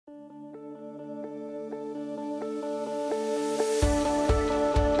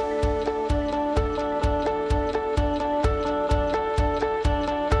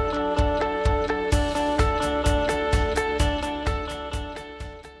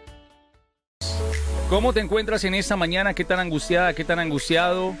¿Cómo te encuentras en esta mañana? ¿Qué tan angustiada, qué tan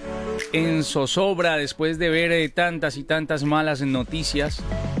angustiado? En zozobra después de ver tantas y tantas malas noticias.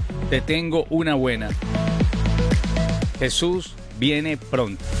 Te tengo una buena. Jesús viene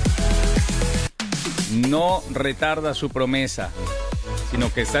pronto. No retarda su promesa,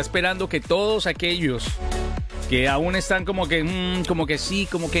 sino que está esperando que todos aquellos que aún están como que sí,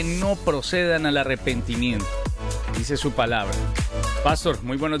 como que no procedan al arrepentimiento. Dice su palabra. Pastor,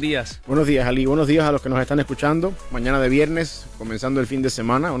 muy buenos días. Buenos días, Ali. Buenos días a los que nos están escuchando. Mañana de viernes, comenzando el fin de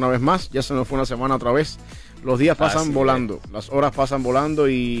semana, una vez más. Ya se nos fue una semana otra vez. Los días pasan volando, las horas pasan volando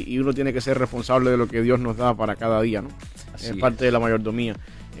y uno tiene que ser responsable de lo que Dios nos da para cada día, ¿no? Es parte de la mayordomía.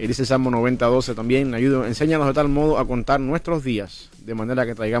 Dice el Salmo 90:12 también, enséñanos de tal modo a contar nuestros días, de manera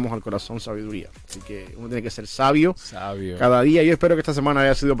que traigamos al corazón sabiduría. Así que uno tiene que ser sabio cada día. Yo espero que esta semana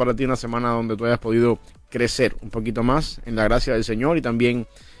haya sido para ti una semana donde tú hayas podido crecer un poquito más en la gracia del Señor y también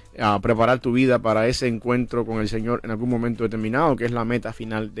preparar tu vida para ese encuentro con el Señor en algún momento determinado, que es la meta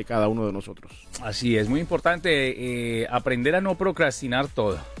final de cada uno de nosotros. Así es, muy importante aprender a no procrastinar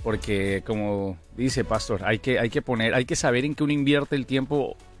todo, porque como dice Pastor, hay que saber en qué uno invierte el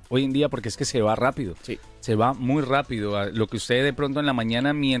tiempo hoy en día, porque es que se va rápido. Sí. Se va muy rápido. Lo que usted de pronto en la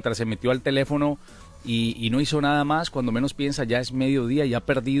mañana, mientras se metió al teléfono y no hizo nada más, cuando menos piensa ya es mediodía, ya ha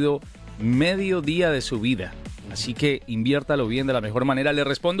perdido medio día de su vida. Así que inviértalo bien de la mejor manera. Le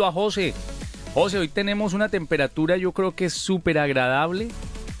respondo a José. José, hoy tenemos una temperatura, yo creo que es súper agradable,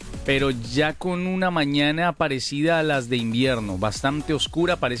 pero ya con una mañana parecida a las de invierno, bastante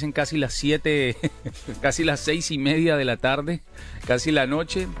oscura, parecen casi las 7, casi las 6:30 de la tarde, casi la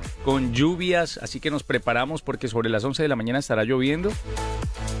noche, con lluvias, así que nos preparamos porque sobre las 11 de la mañana estará lloviendo.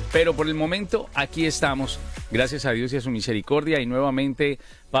 Pero por el momento aquí estamos, gracias a Dios y a su misericordia. Y nuevamente,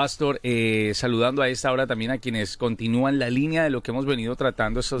 Pastor, saludando a esta hora también a quienes continúan la línea de lo que hemos venido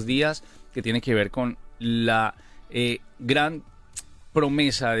tratando estos días, que tiene que ver con la gran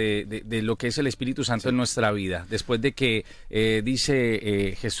promesa de lo que es el Espíritu Santo en nuestra vida. Después de que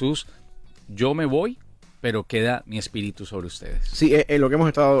dice Jesús, yo me voy, pero queda mi Espíritu sobre ustedes. Sí, lo que hemos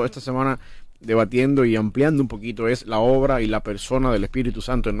estado esta semana debatiendo y ampliando un poquito es la obra y la persona del Espíritu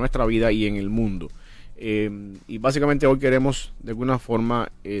Santo en nuestra vida y en el mundo. Y básicamente hoy queremos de alguna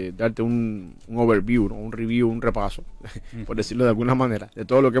forma darte un overview, ¿no? Un review, un repaso, por decirlo de alguna manera, de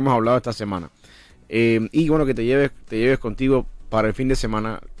todo lo que hemos hablado esta semana. Y bueno, que te lleves contigo para el fin de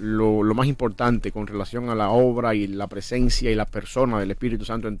semana lo más importante con relación a la obra y la presencia y la persona del Espíritu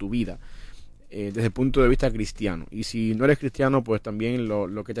Santo en tu vida, desde el punto de vista cristiano. Y si no eres cristiano, pues también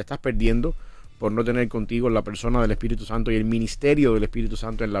lo que te estás perdiendo por no tener contigo la persona del Espíritu Santo y el ministerio del Espíritu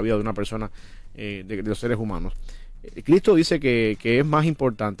Santo en la vida de una persona, de los seres humanos. Cristo dice que es más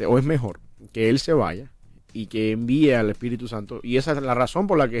importante o es mejor que Él se vaya y que envíe al Espíritu Santo. Y esa es la razón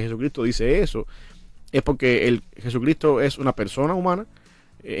por la que Jesucristo dice eso. Es porque Jesucristo es una persona humana,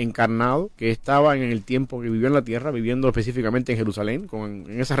 encarnado, que estaba en el tiempo que vivió en la tierra, viviendo específicamente en Jerusalén,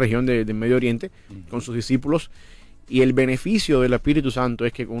 en esa región del Medio Oriente, con sus discípulos. Y el beneficio del Espíritu Santo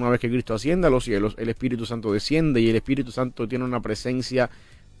es que una vez que Cristo asciende a los cielos, el Espíritu Santo desciende y el Espíritu Santo tiene una presencia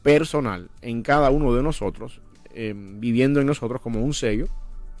personal en cada uno de nosotros, viviendo en nosotros como un sello.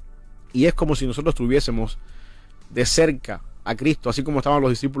 Y es como si nosotros tuviésemos de cerca a Cristo, así como estaban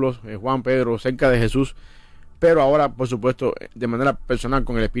los discípulos, Juan, Pedro, cerca de Jesús, pero ahora, por supuesto, de manera personal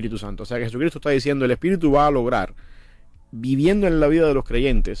con el Espíritu Santo. O sea que Jesucristo está diciendo, el Espíritu va a lograr, viviendo en la vida de los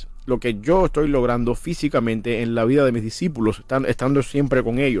creyentes, lo que yo estoy logrando físicamente en la vida de mis discípulos, estando siempre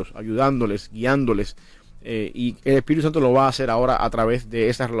con ellos, ayudándoles, guiándoles, y el Espíritu Santo lo va a hacer ahora a través de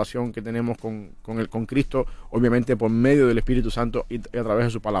esa relación que tenemos con Cristo, obviamente por medio del Espíritu Santo y a través de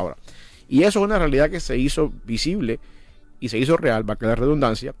su palabra. Y eso es una realidad que se hizo visible y se hizo real, va a quedar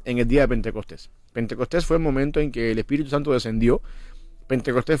redundancia, en el día de Pentecostés. Pentecostés fue el momento en que el Espíritu Santo descendió.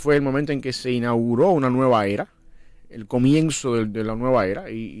 Pentecostés fue el momento en que se inauguró una nueva era, el comienzo de la nueva era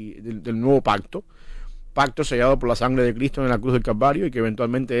y del nuevo pacto sellado por la sangre de Cristo en la cruz del Calvario y que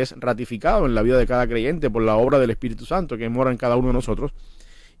eventualmente es ratificado en la vida de cada creyente por la obra del Espíritu Santo que mora en cada uno de nosotros.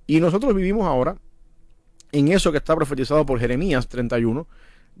 Y nosotros vivimos ahora en eso que está profetizado por Jeremías 31,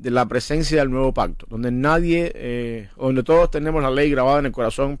 de la presencia del nuevo pacto, donde todos tenemos la ley grabada en el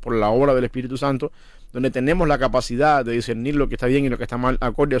corazón por la obra del Espíritu Santo, donde tenemos la capacidad de discernir lo que está bien y lo que está mal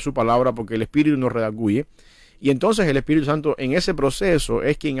acorde a su palabra, porque el Espíritu nos redarguye. Y entonces el Espíritu Santo en ese proceso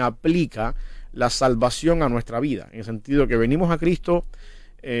es quien aplica la salvación a nuestra vida, en el sentido que venimos a Cristo,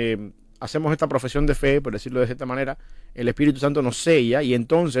 hacemos esta profesión de fe, por decirlo de cierta manera, el Espíritu Santo nos sella y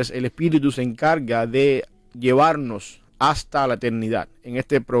entonces el Espíritu se encarga de llevarnos hasta la eternidad, en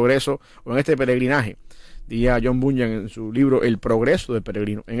este progreso o en este peregrinaje. Diría John Bunyan en su libro El progreso del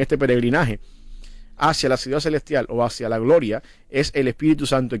peregrino. En este peregrinaje hacia la ciudad celestial o hacia la gloria, es el Espíritu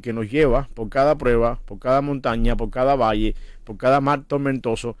Santo el que nos lleva por cada prueba, por cada montaña, por cada valle, por cada mar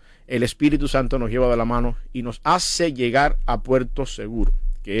tormentoso. El Espíritu Santo nos lleva de la mano y nos hace llegar a puerto seguro,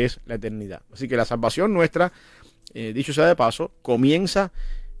 que es la eternidad. Así que la salvación nuestra, dicho sea de paso, comienza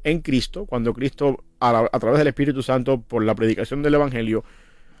en Cristo, cuando Cristo, a través del Espíritu Santo, por la predicación del Evangelio,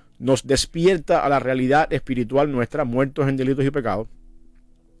 nos despierta a la realidad espiritual nuestra, muertos en delitos y pecados,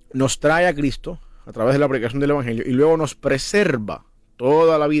 nos trae a Cristo a través de la predicación del Evangelio y luego nos preserva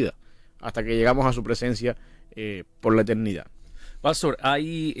toda la vida hasta que llegamos a su presencia por la eternidad. Pastor,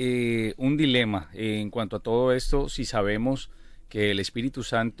 hay un dilema en cuanto a todo esto, si sabemos que el Espíritu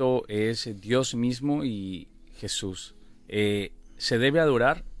Santo es Dios mismo y Jesús. ¿Se debe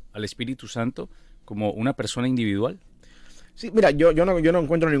adorar al Espíritu Santo como una persona individual? Sí, mira, yo no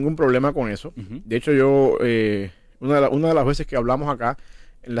encuentro ningún problema con eso. Uh-huh. De hecho, una de las veces que hablamos acá,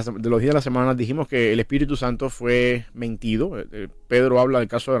 de los días de la semana, dijimos que el Espíritu Santo fue mentido. Pedro habla del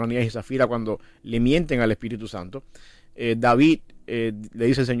caso de Ananías y Zafira cuando le mienten al Espíritu Santo. David le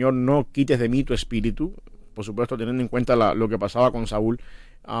dice al Señor, no quites de mí tu espíritu, por supuesto teniendo en cuenta lo que pasaba con Saúl.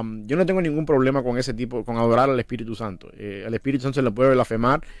 Yo no tengo ningún problema con ese tipo, con adorar al Espíritu Santo. Al Espíritu Santo se le puede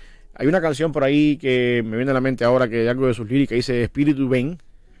blasfemar. Hay una canción por ahí que me viene a la mente ahora, que hay algo de sus líricas, dice, Espíritu ven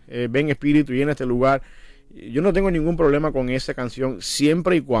Espíritu y en este lugar. Yo no tengo ningún problema con esa canción,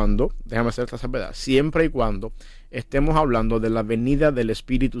 siempre y cuando, déjame hacer esta salvedad, siempre y cuando estemos hablando de la venida del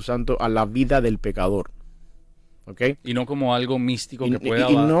Espíritu Santo a la vida del pecador. ¿Okay? Y no como algo místico que pueda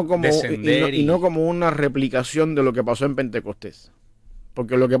descender. Y no como una replicación de lo que pasó en Pentecostés.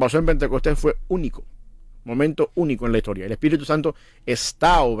 Porque lo que pasó en Pentecostés fue único. Momento único en la historia. El Espíritu Santo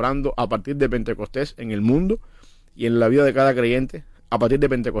está obrando a partir de Pentecostés en el mundo y en la vida de cada creyente a partir de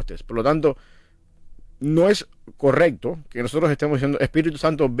Pentecostés. Por lo tanto, no es correcto que nosotros estemos diciendo Espíritu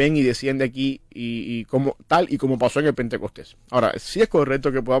Santo ven y desciende aquí y como tal y como pasó en el Pentecostés. Ahora, sí es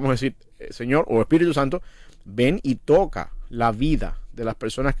correcto que podamos decir Señor o Espíritu Santo ven y toca la vida de las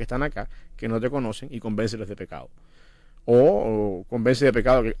personas que están acá, que no te conocen, y convénceles de pecado. O convence de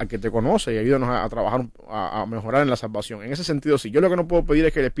pecado al que te conoce y ayúdanos a trabajar, a mejorar en la salvación. En ese sentido, sí. Yo lo que no puedo pedir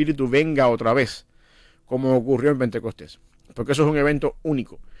es que el Espíritu venga otra vez, como ocurrió en Pentecostés. Porque eso es un evento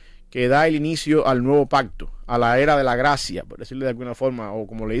único, que da el inicio al nuevo pacto, a la era de la gracia, por decirle de alguna forma, o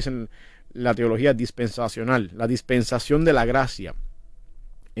como le dicen la teología dispensacional, la dispensación de la gracia.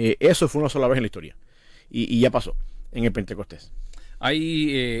 Eso fue una sola vez en la historia. Y ya pasó en el Pentecostés.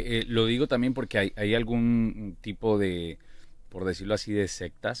 Lo digo también porque hay algún tipo de, por decirlo así, de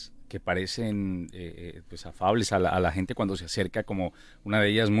sectas que parecen pues afables a la gente cuando se acerca, como una de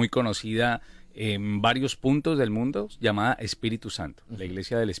ellas muy conocida en varios puntos del mundo, llamada Espíritu Santo, la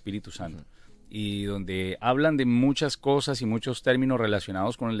Iglesia del Espíritu Santo, y donde hablan de muchas cosas y muchos términos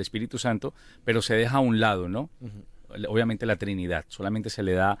relacionados con el Espíritu Santo, pero se deja a un lado, ¿no? Obviamente la Trinidad, solamente se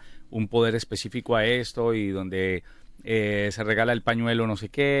le da un poder específico a esto y donde se regala el pañuelo no sé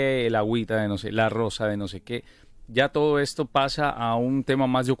qué, el agüita de no sé, la rosa de no sé qué. Ya todo esto pasa a un tema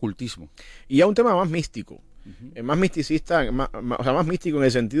más de ocultismo. Y a un tema más místico, más misticista, o sea, más místico en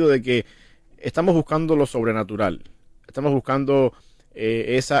el sentido de que estamos buscando lo sobrenatural, estamos buscando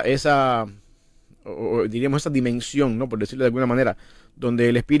diríamos esa dimensión, ¿no? Por decirlo de alguna manera, donde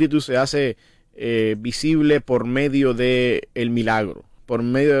el Espíritu se hace visible por medio de el milagro, por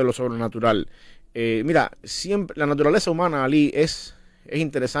medio de lo sobrenatural. Mira, siempre la naturaleza humana, Ali, es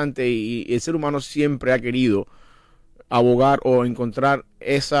interesante y el ser humano siempre ha querido abogar o encontrar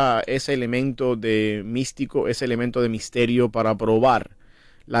ese elemento de místico, ese elemento de misterio para probar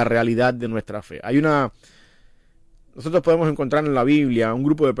la realidad de nuestra fe. Nosotros podemos encontrar en la Biblia un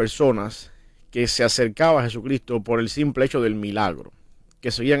grupo de personas que se acercaba a Jesucristo por el simple hecho del milagro,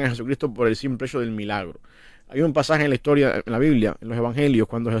 que seguían a Jesucristo por el simple hecho del milagro. Hay un pasaje en la historia, en la Biblia, en los evangelios,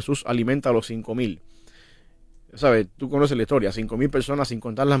 cuando Jesús alimenta a los 5,000. ¿Sabes? Tú conoces la historia, 5,000 personas, sin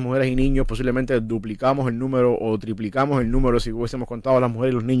contar las mujeres y niños, posiblemente duplicamos el número o triplicamos el número si hubiésemos contado a las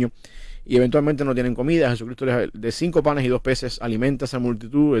mujeres y los niños, y eventualmente no tienen comida. Jesucristo de 5 panes y 2 peces alimenta a esa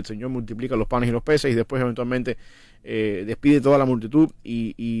multitud, el Señor multiplica los panes y los peces y después eventualmente despide toda la multitud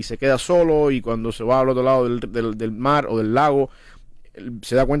y se queda solo, y cuando se va al otro lado del mar o del lago,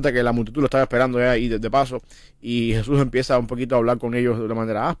 se da cuenta que la multitud lo estaba esperando ya ahí de paso, y Jesús empieza un poquito a hablar con ellos de una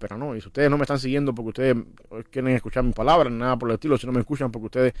manera áspera, ¿no? Y si ustedes no me están siguiendo porque ustedes quieren escuchar mis palabras, nada por el estilo, si no me escuchan porque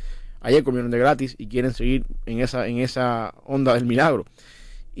ustedes ayer comieron de gratis y quieren seguir en esa onda del milagro.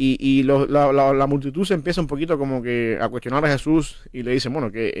 Y la multitud se empieza un poquito como que a cuestionar a Jesús y le dicen,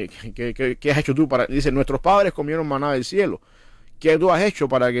 bueno, ¿qué has hecho tú? Dice, nuestros padres comieron maná del cielo. ¿Qué tú has hecho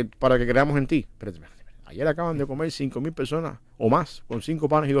para que creamos en ti? Espérate. Ayer acaban de comer 5,000 personas o más, con 5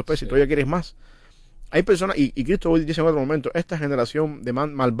 panes y 2 peces, sí. Y todavía quieres más. Hay personas, y Cristo hoy dice en otro momento, esta generación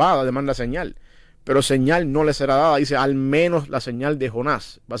malvada demanda señal, pero señal no le será dada. Dice, al menos la señal de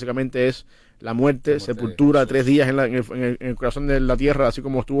Jonás. Básicamente es la muerte sepultura, 3 días en el corazón de la tierra, así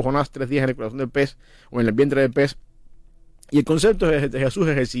como estuvo Jonás 3 días en el corazón del pez, o en el vientre del pez. Y el concepto de Jesús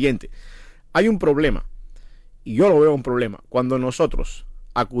es el siguiente. Hay un problema, y yo lo veo un problema, cuando nosotros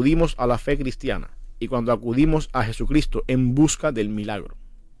acudimos a la fe cristiana y cuando acudimos a Jesucristo en busca del milagro.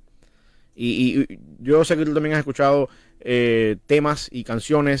 Y yo sé que tú también has escuchado temas y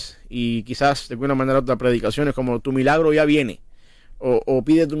canciones y quizás de alguna manera otras predicaciones como tu milagro ya viene o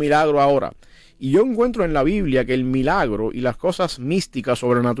pide tu milagro ahora. Y yo encuentro en la Biblia que el milagro y las cosas místicas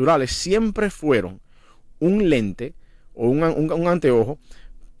sobrenaturales siempre fueron un lente o un anteojo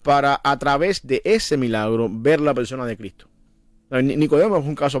para a través de ese milagro ver la persona de Cristo. Nicodemo es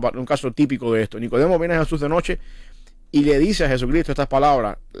un caso típico de esto. Nicodemo viene a Jesús de noche y le dice a Jesucristo estas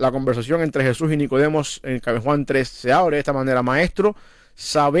palabras. La conversación entre Jesús y Nicodemo en Juan 3 se abre de esta manera: Maestro,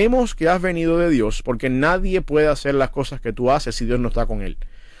 sabemos que has venido de Dios, porque nadie puede hacer las cosas que tú haces si Dios no está con él.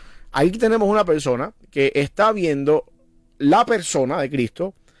 Ahí tenemos una persona que está viendo la persona de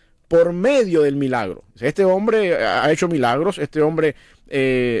Cristo por medio del milagro. Este hombre ha hecho milagros, este hombre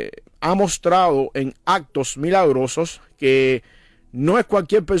ha mostrado en actos milagrosos que no es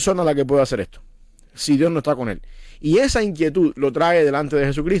cualquier persona la que puede hacer esto, si Dios no está con él. Y esa inquietud lo trae delante de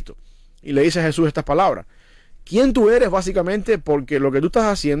Jesucristo y le dice a Jesús estas palabras: ¿quién tú eres básicamente? Porque lo que tú estás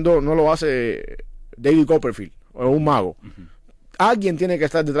haciendo no lo hace David Copperfield o un mago. Alguien tiene que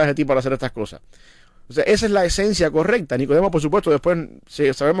estar detrás de ti para hacer estas cosas. O sea, esa es la esencia correcta. Nicodemo, por supuesto, después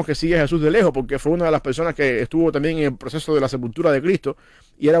sabemos que sigue a Jesús de lejos porque fue una de las personas que estuvo también en el proceso de la sepultura de Cristo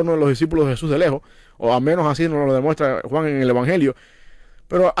y era uno de los discípulos de Jesús de lejos, o al menos así nos lo demuestra Juan en el Evangelio.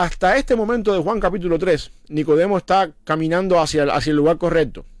 Pero hasta este momento de Juan capítulo 3, Nicodemo está caminando hacia el lugar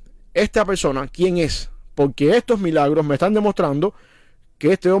correcto. Esta persona, ¿quién es? Porque estos milagros me están demostrando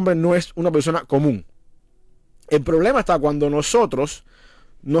que este hombre no es una persona común. El problema está cuando nosotros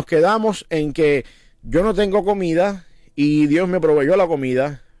nos quedamos en que yo no tengo comida y Dios me proveyó la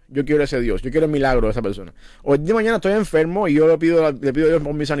comida. Yo quiero ese Dios, yo quiero el milagro de esa persona. O el día de mañana estoy enfermo y yo le pido a Dios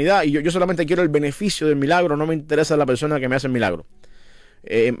por mi sanidad y yo solamente quiero el beneficio del milagro, no me interesa la persona que me hace el milagro.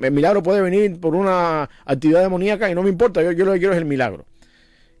 El milagro puede venir por una actividad demoníaca y no me importa, yo lo que quiero es el milagro.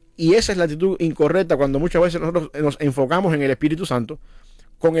 Y esa es la actitud incorrecta cuando muchas veces nosotros nos enfocamos en el Espíritu Santo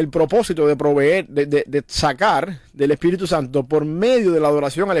con el propósito de proveer, de sacar del Espíritu Santo, por medio de la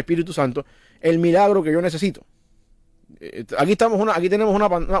adoración al Espíritu Santo, el milagro que yo necesito. Aquí tenemos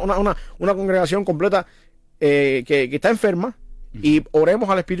una congregación completa que está enferma, y oremos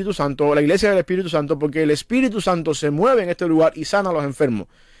al Espíritu Santo, la iglesia del Espíritu Santo, porque el Espíritu Santo se mueve en este lugar y sana a los enfermos.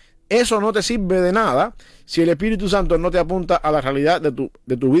 Eso no te sirve de nada si el Espíritu Santo no te apunta a la realidad de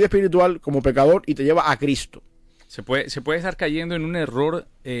tu vida espiritual como pecador y te lleva a Cristo. Se puede estar cayendo en un error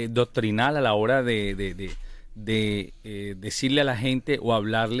doctrinal a la hora de decirle a la gente o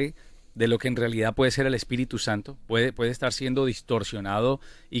hablarle de lo que en realidad puede ser el Espíritu Santo. Puede estar siendo distorsionado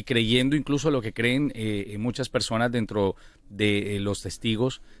y creyendo incluso lo que creen muchas personas dentro de los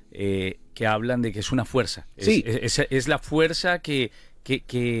testigos que hablan de que es una fuerza. Sí. Es la fuerza que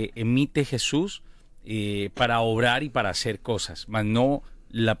emite Jesús para obrar y para hacer cosas, más no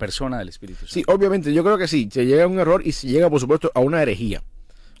la persona del Espíritu Santo. Sí, obviamente, yo creo que sí, se llega a un error y se llega, por supuesto, a una herejía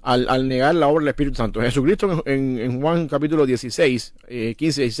al negar la obra del Espíritu Santo. Jesucristo en Juan capítulo 16, 15,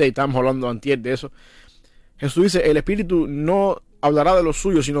 16, estábamos hablando antier de eso. Jesús dice: el Espíritu no hablará de lo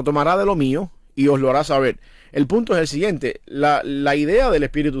suyo, sino tomará de lo mío y os lo hará saber. El punto es el siguiente: la idea del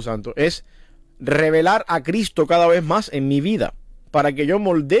Espíritu Santo es revelar a Cristo cada vez más en mi vida, para que yo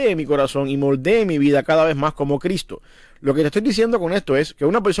moldee mi corazón y moldee mi vida cada vez más como Cristo. Lo que te estoy diciendo con esto es que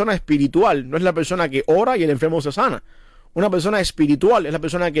una persona espiritual no es la persona que ora y el enfermo se sana. Una persona espiritual es la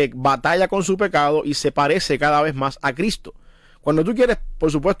persona que batalla con su pecado y se parece cada vez más a Cristo. Cuando tú quieres,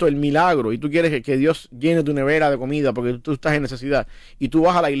 por supuesto, el milagro y tú quieres que Dios llene tu nevera de comida porque tú estás en necesidad y tú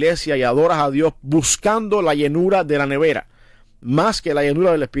vas a la iglesia y adoras a Dios buscando la llenura de la nevera más que la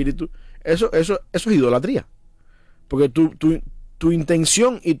llenura del Espíritu, eso es idolatría. Porque tu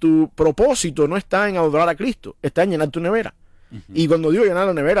intención y tu propósito no está en adorar a Cristo, está en llenar tu nevera. Y cuando digo llenar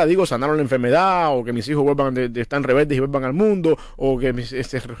la nevera, digo sanar la enfermedad, o que mis hijos vuelvan de estar rebeldes y vuelvan al mundo, o que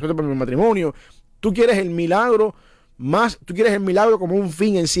se resuelva mi matrimonio. Tú quieres el milagro como un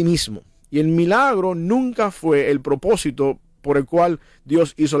fin en sí mismo. Y el milagro nunca fue el propósito por el cual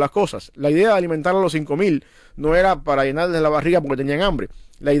Dios hizo las cosas. La idea de alimentar a los 5,000 no era para llenarles la barriga porque tenían hambre.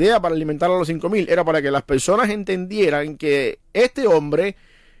 La idea para alimentar a los 5,000 era para que las personas entendieran que este hombre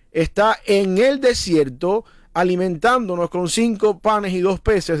está en el desierto alimentándonos con 5 panes y 2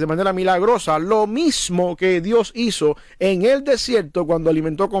 peces de manera milagrosa, lo mismo que Dios hizo en el desierto cuando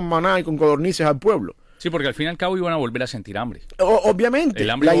alimentó con maná y con codornices al pueblo. Sí, porque al fin y al cabo iban a volver a sentir hambre. Obviamente,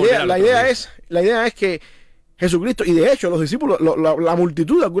 la idea es que Jesucristo, y de hecho los discípulos, la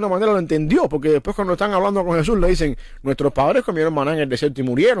multitud de alguna manera lo entendió, porque después cuando están hablando con Jesús le dicen, nuestros padres comieron maná en el desierto y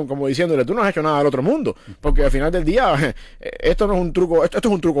murieron, como diciéndole, tú no has hecho nada del otro mundo, porque al final del día, esto no es un truco, esto es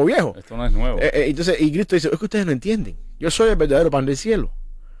un truco viejo. Esto no es nuevo. Entonces, y Cristo dice, es que ustedes no entienden, yo soy el verdadero pan del cielo.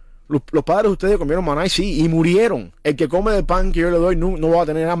 Los padres de ustedes comieron maná y murieron. El que come del pan que yo le doy no va a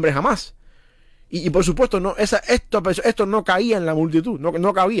tener hambre jamás. Y por supuesto, esto no caía en la multitud,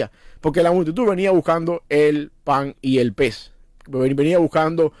 no cabía, porque la multitud venía buscando el pan y el pez. Venía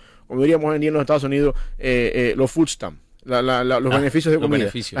buscando, como diríamos hoy en día en los Estados Unidos, los food stamps, los beneficios de comida,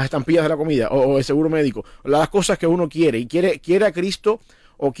 las estampillas de la comida, o el seguro médico, las cosas que uno quiere, y quiere a Cristo,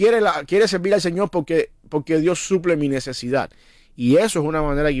 o quiere servir al Señor porque Dios suple mi necesidad. Y eso es una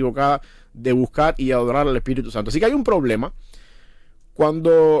manera equivocada de buscar y adorar al Espíritu Santo. Así que hay un problema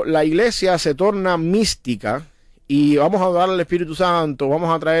cuando la iglesia se torna mística y vamos a adorar al Espíritu Santo, vamos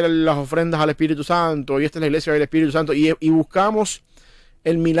a traer las ofrendas al Espíritu Santo, y esta es la iglesia del Espíritu Santo, y buscamos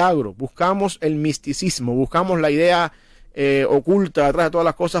el milagro, buscamos el misticismo, buscamos la idea oculta detrás de todas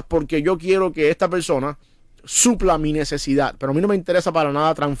las cosas, porque yo quiero que esta persona supla mi necesidad, pero a mí no me interesa para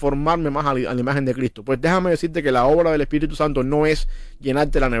nada transformarme más a la imagen de Cristo. Pues déjame decirte que la obra del Espíritu Santo no es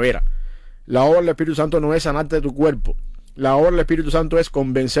llenarte la nevera, la obra del Espíritu Santo no es sanarte de tu cuerpo. La obra del Espíritu Santo es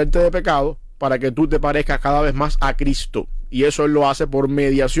convencerte de pecado para que tú te parezcas cada vez más a Cristo. Y eso Él lo hace por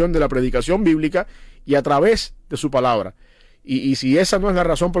mediación de la predicación bíblica y a través de su palabra. Y si esa no es la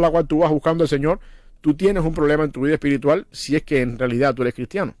razón por la cual tú vas buscando al Señor, tú tienes un problema en tu vida espiritual, si es que en realidad tú eres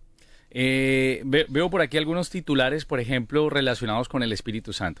cristiano. Veo por aquí algunos titulares, por ejemplo, relacionados con el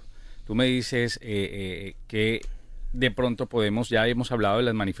Espíritu Santo. Tú me dices que de pronto ya hemos hablado de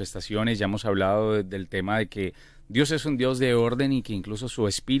las manifestaciones, ya hemos hablado del tema de que Dios es un Dios de orden y que incluso su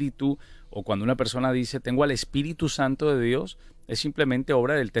Espíritu, o cuando una persona dice tengo al Espíritu Santo de Dios, es simplemente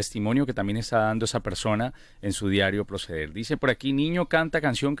obra del testimonio que también está dando esa persona en su diario proceder. Dice por aquí, niño canta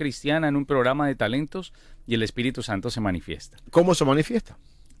canción cristiana en un programa de talentos y el Espíritu Santo se manifiesta. ¿Cómo se manifiesta?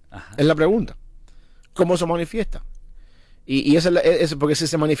 Ajá. Es la pregunta. ¿Cómo se manifiesta? Y es porque si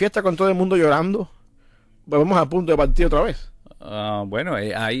se manifiesta con todo el mundo llorando, pues vamos a punto de partir otra vez. Bueno,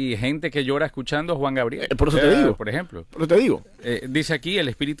 hay gente que llora escuchando a Juan Gabriel. Por eso te digo. Por ejemplo. Por eso te digo. Dice aquí, el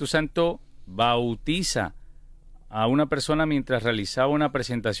Espíritu Santo bautiza a una persona mientras realizaba una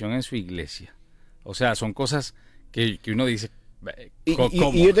presentación en su iglesia. O sea, son cosas que uno dice... Y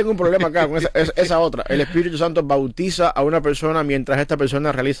yo tengo un problema acá con esa otra. El Espíritu Santo bautiza a una persona mientras esta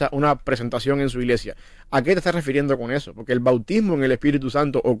persona realiza una presentación en su iglesia. ¿A qué te estás refiriendo con eso? Porque el bautismo en el Espíritu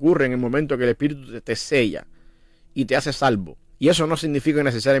Santo ocurre en el momento que el Espíritu te sella y te hace salvo. Y eso no significa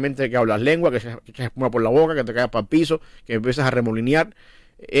necesariamente que hablas lengua, que se espuma por la boca, que te caigas para el piso, que empiezas a remolinear.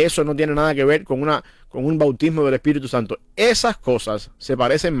 Eso no tiene nada que ver con un bautismo del Espíritu Santo. Esas cosas se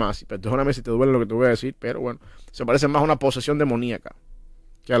parecen más, y perdóname si te duele lo que te voy a decir, pero bueno, se parecen más a una posesión demoníaca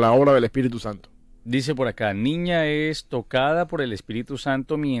que a la obra del Espíritu Santo. Dice por acá, niña es tocada por el Espíritu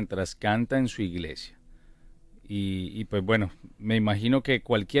Santo mientras canta en su iglesia. Y pues bueno, me imagino que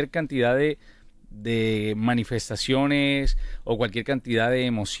cualquier cantidad de manifestaciones o cualquier cantidad de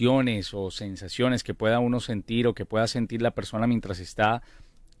emociones o sensaciones que pueda uno sentir o que pueda sentir la persona mientras está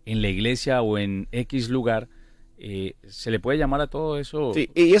en la iglesia o en X lugar, se le puede llamar a todo eso. Sí,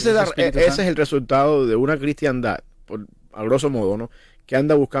 y ese es el resultado de una cristiandad, a grosso modo, ¿no?, que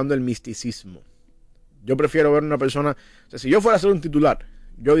anda buscando el misticismo. Yo prefiero ver una persona, o sea, si yo fuera a ser un titular,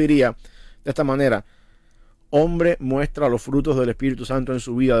 yo diría de esta manera: hombre muestra los frutos del Espíritu Santo en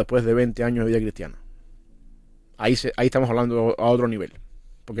su vida después de 20 años de vida cristiana. Ahí estamos hablando a otro nivel.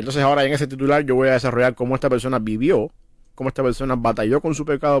 Porque entonces ahora en ese titular yo voy a desarrollar cómo esta persona vivió, cómo esta persona batalló con su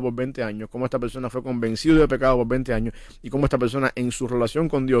pecado por 20 años, cómo esta persona fue convencido de pecado por 20 años, y cómo esta persona en su relación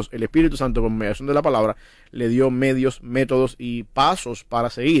con Dios, el Espíritu Santo, por mediación de la palabra, le dio medios, métodos y pasos para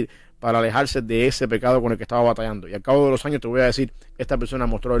seguir, para alejarse de ese pecado con el que estaba batallando. Y al cabo de los años te voy a decir, esta persona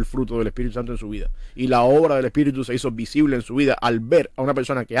mostró el fruto del Espíritu Santo en su vida. Y la obra del Espíritu se hizo visible en su vida al ver a una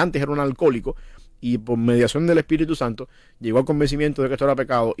persona que antes era un alcohólico y por mediación del Espíritu Santo llegó al convencimiento de que esto era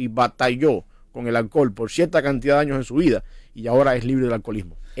pecado y batalló con el alcohol por cierta cantidad de años en su vida y ahora es libre del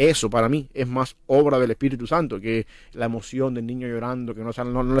alcoholismo. Eso para mí es más obra del Espíritu Santo que la emoción del niño llorando, que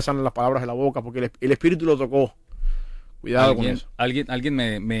no le salen las palabras de la boca porque el Espíritu lo tocó. Cuidado con eso. Alguien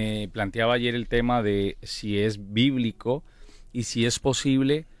me planteaba ayer el tema de si es bíblico y si es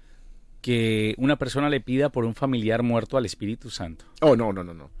posible que una persona le pida por un familiar muerto al Espíritu Santo. Oh, no.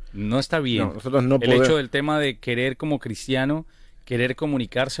 No está bien. No, nosotros no el podemos. hecho del tema de querer como cristiano, querer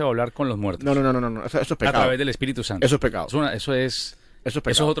comunicarse o hablar con los muertos. No. Eso es pecado. A través del Espíritu Santo. Eso es pecado. Eso es pecado. Eso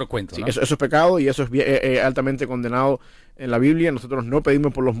es otro cuento, Sí, ¿no? eso es pecado y eso es altamente condenado en la Biblia. Nosotros no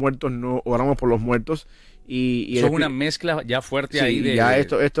pedimos por los muertos, no oramos por los muertos. Eso es una mezcla ya fuerte sí, ahí de ya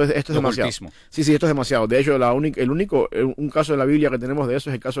esto es demasiado. Ocultismo. Sí, esto es demasiado. De hecho, un caso de la Biblia que tenemos de eso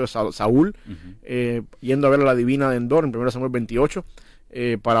es el caso de Saúl, yendo a ver a la divina de Endor en 1 Samuel 28,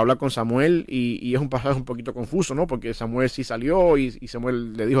 para hablar con Samuel, y es un pasaje un poquito confuso, ¿no? Porque Samuel sí salió y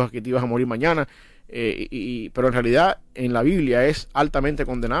Samuel le dijo que te ibas a morir mañana, pero en realidad en la Biblia es altamente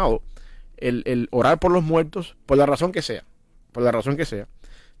condenado el orar por los muertos por la razón que sea,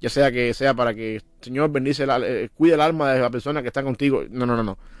 ya sea que sea para que Señor bendice cuide el alma de la persona que está contigo.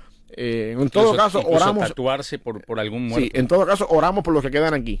 No. En todo caso oramos, tatuarse por algún muerto. Sí, en todo caso oramos por los que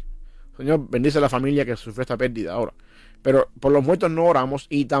quedan aquí. Señor, bendice a la familia que sufrió esta pérdida ahora. Pero por los muertos no oramos,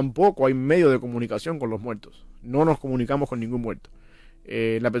 y tampoco hay medio de comunicación con los muertos. No nos comunicamos con ningún muerto.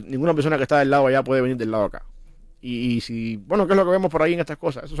 Ninguna persona que está del lado allá puede venir del lado acá. ¿qué es lo que vemos por ahí en estas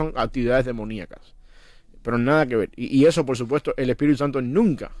cosas? Esas son actividades demoníacas. Pero nada que ver. Y eso, por supuesto, el Espíritu Santo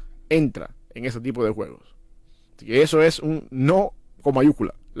nunca entra en ese tipo de juegos. Así que eso es un no con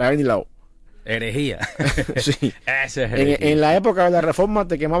mayúscula, la N y la O. Herejía. Sí. Esa es herejía. En la época de la Reforma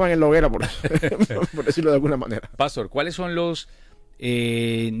te quemaban en la hoguera, por decirlo de alguna manera. Pastor, ¿cuáles son los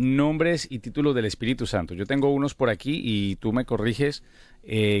nombres y títulos del Espíritu Santo? Yo tengo unos por aquí y tú me corriges.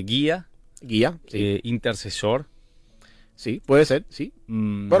 Guía. Guía, sí. Intercesor. Sí, puede ser, sí.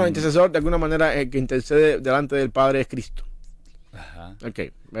 Bueno, intercesor, de alguna manera, el que intercede delante del Padre es Cristo. Ajá. Ok,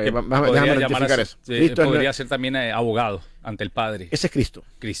 Déjame rectificar eso. Cristo podría ser también abogado ante el Padre. Ese es Cristo.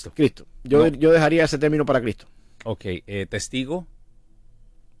 Cristo. Yo dejaría ese término para Cristo. Ok, testigo.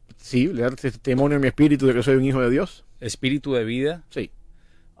 Sí, le da testimonio a mi espíritu de que soy un hijo de Dios. Espíritu de vida. Sí.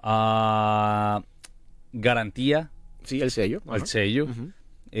 Garantía. Sí, el sello. El sello.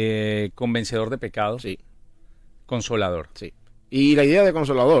 Convencedor de pecado. Sí. Consolador. Sí. Y la idea de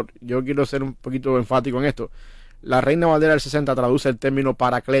consolador, yo quiero ser un poquito enfático en esto. La Reina Valera del 60 traduce el término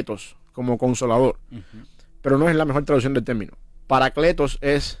paracletos como consolador, pero no es la mejor traducción del término. Paracletos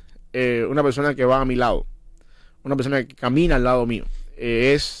es una persona que va a mi lado, una persona que camina al lado mío.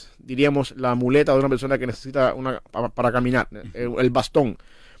 Es, diríamos, la muleta de una persona que necesita para caminar, el bastón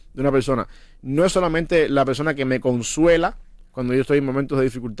de una persona. No es solamente la persona que me consuela cuando yo estoy en momentos de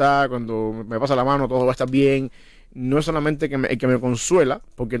dificultad, cuando me pasa la mano, todo va a estar bien. No es solamente el que me consuela,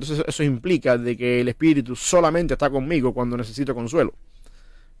 porque entonces eso implica de que el Espíritu solamente está conmigo cuando necesito consuelo.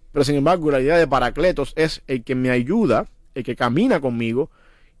 Pero sin embargo, la idea de paracletos es el que me ayuda, el que camina conmigo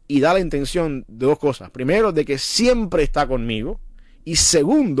y da la intención de dos cosas. Primero, de que siempre está conmigo, y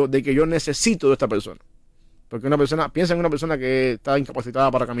segundo, de que yo necesito de esta persona. Porque piensa en una persona que está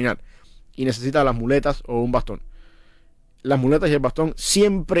incapacitada para caminar y necesita las muletas o un bastón. Las muletas y el bastón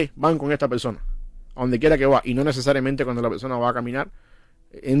siempre van con esta persona, a donde quiera que va, y no necesariamente cuando la persona va a caminar.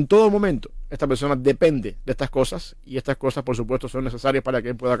 En todo momento, esta persona depende de estas cosas, y estas cosas, por supuesto, son necesarias para que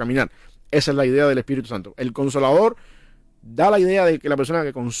él pueda caminar. Esa es la idea del Espíritu Santo. El Consolador da la idea de que la persona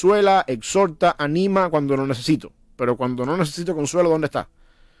que consuela, exhorta, anima cuando lo necesito. Pero cuando no necesito consuelo, ¿dónde está?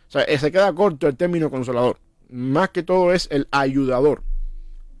 O sea, se queda corto el término consolador. Más que todo es el ayudador,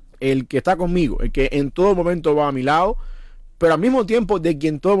 el que está conmigo, el que en todo momento va a mi lado, pero al mismo tiempo de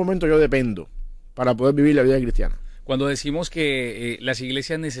quien en todo momento yo dependo para poder vivir la vida cristiana. Cuando decimos que las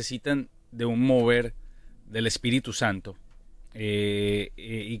iglesias necesitan de un mover del Espíritu Santo,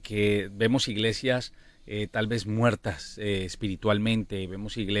 y que vemos iglesias tal vez muertas espiritualmente,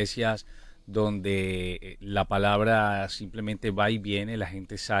 vemos iglesias donde la palabra simplemente va y viene, la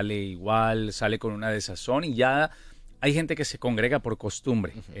gente sale igual, sale con una desazón, y ya hay gente que se congrega por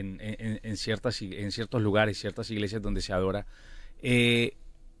costumbre en ciertos lugares, ciertas iglesias donde se adora.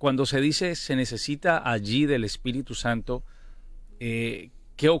 Cuando se dice se necesita allí del Espíritu Santo,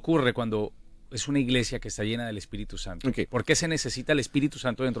 ¿qué ocurre cuando es una iglesia que está llena del Espíritu Santo? Okay. ¿Por qué se necesita el Espíritu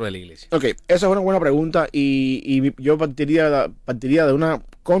Santo dentro de la iglesia? Ok, esa es una buena pregunta, y yo partiría de una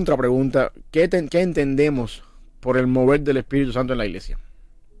contrapregunta. ¿Qué entendemos por el mover del Espíritu Santo en la iglesia?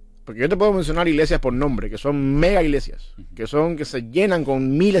 Porque yo te puedo mencionar iglesias por nombre, que son mega iglesias, que se llenan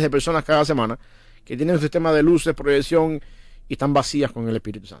con miles de personas cada semana, que tienen un sistema de luces, proyección, y están vacías con el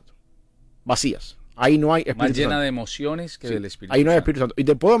Espíritu Santo. Vacías. Ahí no hay Espíritu Más Santo. llena de emociones que del Espíritu Santo. Ahí no hay Espíritu Santo. Y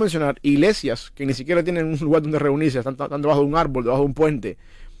te puedo mencionar iglesias que ni siquiera tienen un lugar donde reunirse, están debajo de un árbol, debajo de un puente,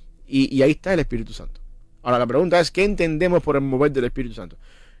 y ahí está el Espíritu Santo. Ahora, la pregunta es, ¿qué entendemos por el mover del Espíritu Santo?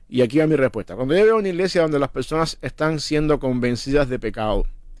 Y aquí va mi respuesta. Cuando yo veo una iglesia donde las personas están siendo convencidas de pecado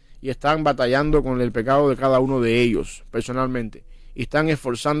y están batallando con el pecado de cada uno de ellos personalmente, y están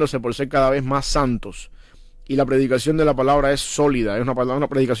esforzándose por ser cada vez más santos. Y la predicación de la palabra es sólida, es una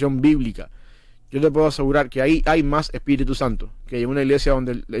predicación bíblica. Yo te puedo asegurar que ahí hay más Espíritu Santo que en una iglesia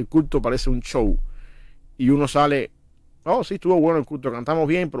donde el culto parece un show. Y uno sale, oh sí, estuvo bueno el culto, cantamos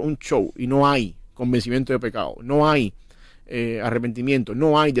bien, pero un show. Y no hay convencimiento de pecado, no hay arrepentimiento,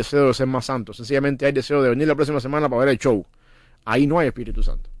 no hay deseo de ser más santo. Sencillamente hay deseo de venir la próxima semana para ver el show. Ahí no hay Espíritu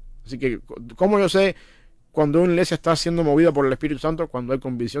Santo. Así que, ¿cómo yo sé cuando una iglesia está siendo movida por el Espíritu Santo? Cuando hay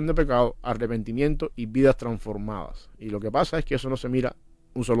convicción de pecado, arrepentimiento y vidas transformadas. Y lo que pasa es que eso no se mira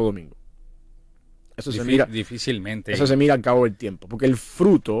un solo domingo. Eso se mira difícilmente. Eso se mira al cabo del tiempo, porque el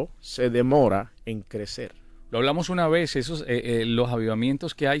fruto se demora en crecer. Lo hablamos una vez, los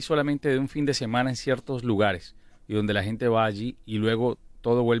avivamientos que hay solamente de un fin de semana en ciertos lugares y donde la gente va allí y luego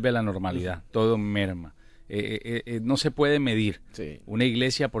todo vuelve a la normalidad, todo merma. No se puede medir una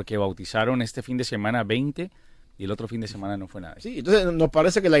iglesia porque bautizaron este fin de semana 20 y el otro fin de semana no fue nada. Sí, entonces nos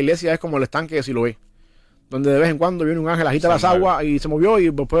parece que la iglesia es como el estanque de Siloé, donde de vez en cuando viene un ángel, agita las aguas y se movió y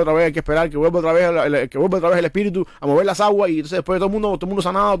después otra vez hay que esperar que vuelva otra vez el Espíritu a mover las aguas y entonces después todo el mundo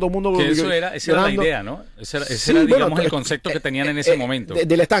sanado, todo el mundo... Que esa era la idea, ¿no? Ese era, digamos, el concepto que tenían en ese momento.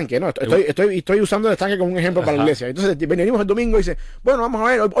 Del estanque, ¿no? Estoy usando el estanque como un ejemplo para la iglesia. Entonces venimos el domingo y dice, bueno, vamos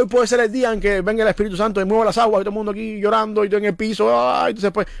a ver, hoy puede ser el día en que venga el Espíritu Santo y mueva las aguas y todo el mundo aquí llorando y todo en el piso,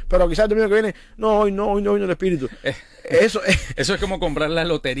 entonces pues, pero quizás el domingo que viene, hoy no el Espíritu. Eso es como comprar la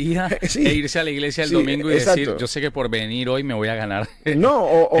lotería e irse a la iglesia el domingo y decir, yo sé que por venir hoy me voy a ganar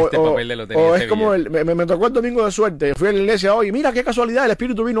papel de lotería. O es como me tocó el domingo de suerte, fui a la iglesia hoy, mira qué casualidad, el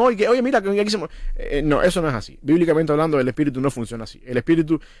Espíritu vino hoy, que oye, mira, que aquí no, eso no es así. Bíblicamente hablando, el Espíritu no funciona así. El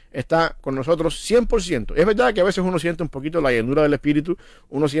Espíritu está con nosotros 100%. Es verdad que a veces uno siente un poquito la llenura del Espíritu,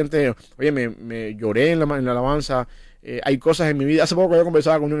 uno siente, oye, me lloré en la alabanza. Hay cosas en mi vida. Hace poco yo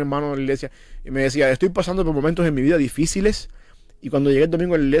conversaba con un hermano de la iglesia y me decía, estoy pasando por momentos en mi vida difíciles y cuando llegué el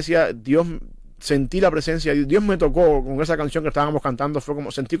domingo a la iglesia, sentí la presencia, Dios me tocó con esa canción que estábamos cantando,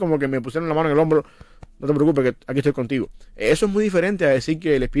 sentí como que me pusieron la mano en el hombro, no te preocupes que aquí estoy contigo. Eso es muy diferente a decir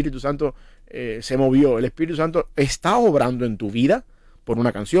que el Espíritu Santo se movió. El Espíritu Santo está obrando en tu vida por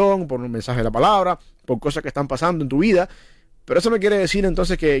una canción, por un mensaje de la palabra, por cosas que están pasando en tu vida, pero eso no quiere decir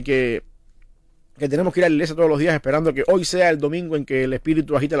entonces que tenemos que ir a la iglesia todos los días esperando que hoy sea el domingo en que el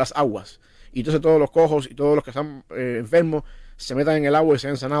Espíritu agite las aguas y entonces todos los cojos y todos los que están enfermos se metan en el agua y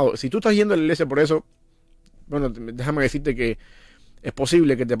sean sanados. Si tú estás yendo a la iglesia por eso, bueno, déjame decirte que es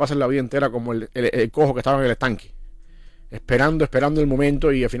posible que te pases la vida entera como el cojo que estaba en el estanque, esperando el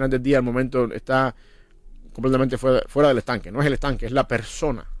momento, y al final del día el momento está completamente fuera del estanque. No es el estanque, es la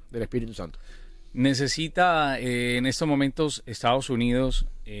persona del Espíritu Santo. Necesita en estos momentos Estados Unidos,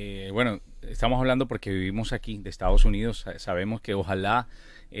 bueno, estamos hablando porque vivimos aquí de Estados Unidos, sabemos que ojalá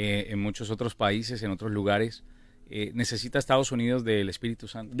en muchos otros países, en otros lugares, necesita Estados Unidos del Espíritu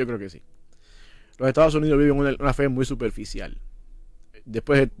Santo. Yo creo que sí. Los Estados Unidos viven una fe muy superficial.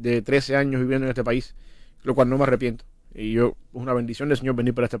 Después de 13 años viviendo en este país, lo cual no me arrepiento, y es una bendición del Señor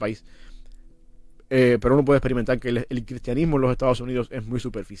venir para este país, pero uno puede experimentar que el cristianismo en los Estados Unidos es muy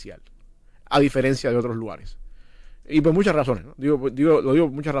superficial, a diferencia de otros lugares. Y por muchas razones, ¿no? Lo digo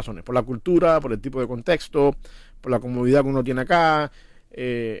por muchas razones. Por la cultura, por el tipo de contexto, por la comodidad que uno tiene acá.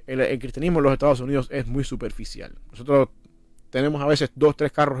 El cristianismo en los Estados Unidos es muy superficial. Nosotros tenemos a veces 2,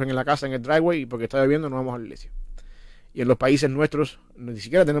 3 carros en la casa, en el driveway, y porque está lloviendo no vamos a la iglesia. Y en los países nuestros ni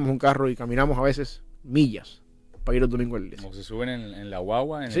siquiera tenemos un carro y caminamos a veces millas para ir el domingo a la iglesia. O se suben en la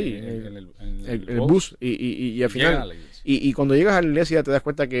guagua, en el bus y al final y cuando llegas a la iglesia te das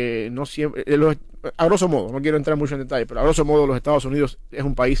cuenta que no siempre, a grosso modo, no quiero entrar mucho en detalle, pero a grosso modo los Estados Unidos es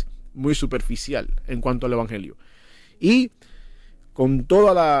un país muy superficial en cuanto al evangelio. Y con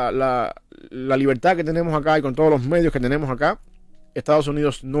toda la libertad que tenemos acá y con todos los medios que tenemos acá, Estados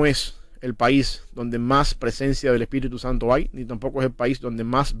Unidos no es el país donde más presencia del Espíritu Santo hay, ni tampoco es el país donde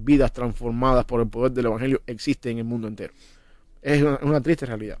más vidas transformadas por el poder del Evangelio existe en el mundo entero. Es una triste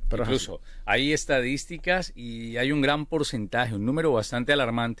realidad. Pero incluso hay estadísticas y hay un gran porcentaje, un número bastante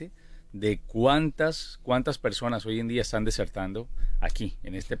alarmante de cuántas personas hoy en día están desertando aquí,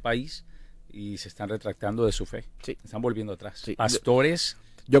 en este país, y se están retractando de su fe. Sí. Están volviendo atrás. Sí. Pastores.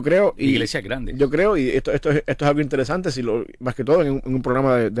 Yo creo, iglesias grandes. Yo creo, y esto es algo interesante, más que todo en un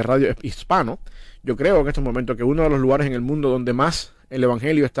programa de radio hispano, yo creo en estos momentos que uno de los lugares en el mundo donde más el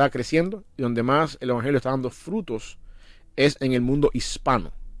evangelio está creciendo y donde más el evangelio está dando frutos es en el mundo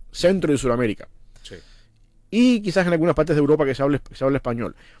hispano, Centro y Sudamérica. Sí. Y quizás en algunas partes de Europa que se habla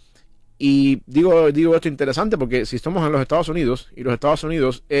español. Y digo esto interesante porque si estamos en los Estados Unidos, y los Estados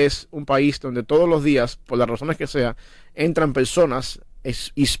Unidos es un país donde todos los días, por las razones que sea, entran personas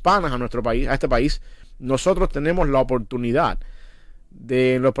hispanas a nuestro país, a este país, nosotros tenemos la oportunidad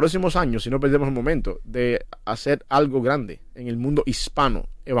de en los próximos años, si no perdemos el momento, de hacer algo grande en el mundo hispano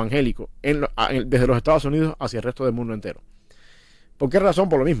evangélico, desde los Estados Unidos hacia el resto del mundo entero. ¿Por qué razón?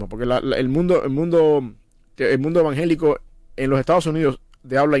 Por lo mismo, porque el mundo evangélico en los Estados Unidos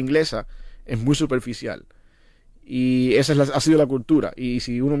de habla inglesa es muy superficial. Y esa ha sido la cultura. Y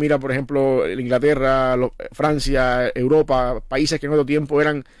si uno mira, por ejemplo, Inglaterra, Francia, Europa, países que en otro tiempo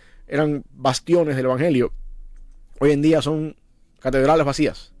eran bastiones del evangelio, hoy en día son catedrales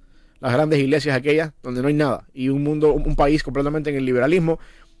vacías. Las grandes iglesias aquellas donde no hay nada. Y un país completamente en el liberalismo.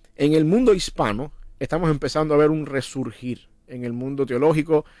 En el mundo hispano estamos empezando a ver un resurgir en el mundo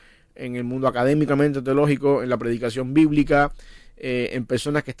teológico, en el mundo académicamente teológico, en la predicación bíblica, en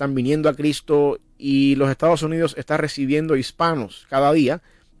personas que están viniendo a Cristo, y los Estados Unidos está recibiendo hispanos cada día.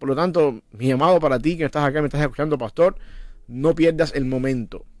 Por lo tanto, mi llamado para ti que estás acá, me estás escuchando, pastor, no pierdas el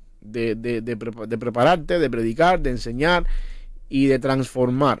momento de prepararte, de predicar, de enseñar y de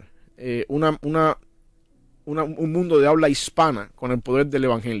transformar un mundo de habla hispana con el poder del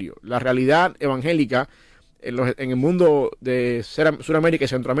evangelio. La realidad evangélica en el mundo de Sudamérica y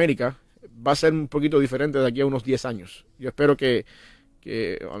Centroamérica va a ser un poquito diferente de aquí a unos 10 años. Yo espero que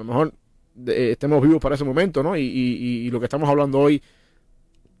a lo mejor estemos vivos para ese momento, ¿no? Y lo que estamos hablando hoy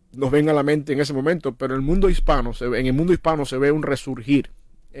nos venga a la mente en ese momento, pero en el mundo hispano se ve un resurgir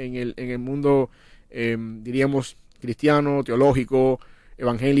en el mundo, diríamos, cristiano, teológico,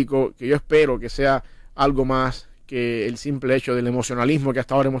 evangélico, que yo espero que sea algo más que el simple hecho del emocionalismo que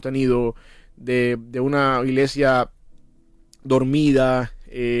hasta ahora hemos tenido, de una iglesia dormida,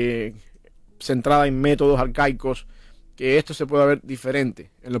 centrada en métodos arcaicos, que esto se pueda ver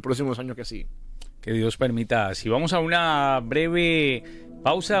diferente en los próximos años que siguen. Que Dios permita. Si vamos a una breve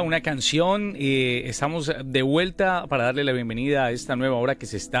pausa, una canción, estamos de vuelta para darle la bienvenida a esta nueva hora que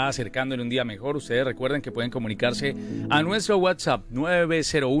se está acercando en un día mejor. Ustedes recuerden que pueden comunicarse a nuestro WhatsApp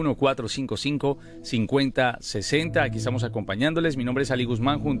 901-455-5060. Aquí estamos acompañándoles. Mi nombre es Ali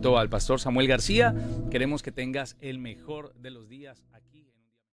Guzmán junto al pastor Samuel García. Queremos que tengas el mejor de los días aquí.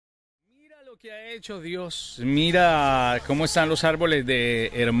 Mira lo que ha hecho Dios. Mira cómo están los árboles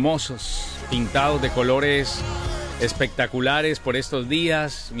de hermosos, pintados de colores espectaculares por estos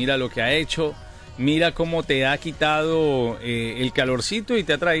días. Mira lo que ha hecho. Mira cómo te ha quitado el calorcito y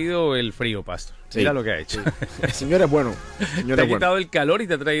te ha traído el frío, pastor. Sí, mira lo que ha hecho. Sí. El Señor es bueno. Te ha quitado el calor y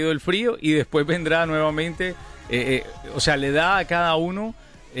te ha traído el frío, y después vendrá nuevamente. O sea, le da a cada uno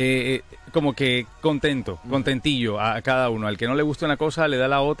como que contentillo a cada uno. Al que no le gusta una cosa, le da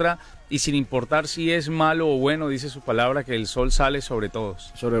la otra. Y sin importar si es malo o bueno, dice su palabra que el sol sale sobre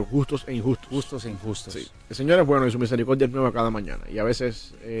todos. Sobre justos e injustos. Justos e injustos. Sí. El Señor es bueno y su misericordia es nueva cada mañana. Y a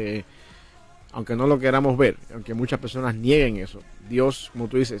veces, aunque no lo queramos ver, aunque muchas personas nieguen eso, Dios, como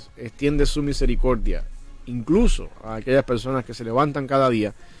tú dices, extiende su misericordia incluso a aquellas personas que se levantan cada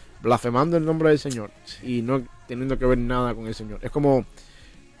día blasfemando el nombre del Señor y no teniendo que ver nada con el Señor. Es como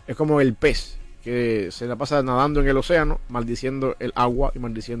el pez que se la pasa nadando en el océano, maldiciendo el agua y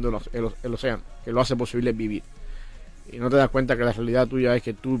maldiciendo el océano, que lo hace posible vivir. Y no te das cuenta que la realidad tuya es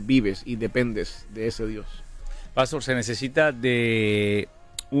que tú vives y dependes de ese Dios. Pastor, se necesita de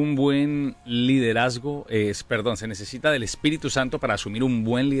un buen liderazgo, se necesita del Espíritu Santo para asumir un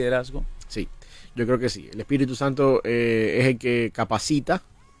buen liderazgo. Sí, yo creo que sí. El Espíritu Santo es el que capacita,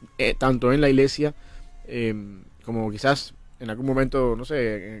 tanto en la iglesia como quizás en algún momento, no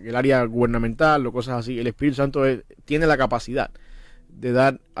sé, en el área gubernamental o cosas así. El Espíritu Santo tiene la capacidad de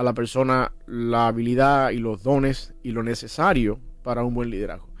dar a la persona la habilidad y los dones y lo necesario para un buen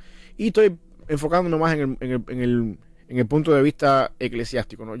liderazgo. Y estoy enfocándome más en el punto de vista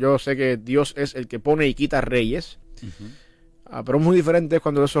eclesiástico, ¿no? Yo sé que Dios es el que pone y quita reyes, pero muy diferente es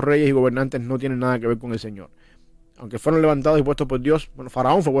cuando esos reyes y gobernantes no tienen nada que ver con el Señor. Aunque fueron levantados y puestos por Dios, bueno,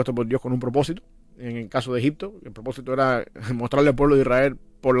 Faraón fue puesto por Dios con un propósito. En el caso de Egipto, el propósito era mostrarle al pueblo de Israel,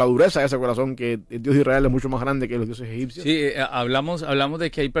 por la dureza de ese corazón, que el Dios de Israel es mucho más grande que los dioses egipcios. Sí, hablamos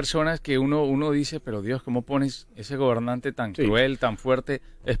de que hay personas que uno dice, pero Dios, ¿cómo pones ese gobernante tan cruel, tan fuerte?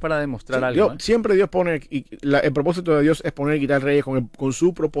 Es para demostrar algo. Siempre Dios pone, el propósito de Dios es poner y quitar reyes con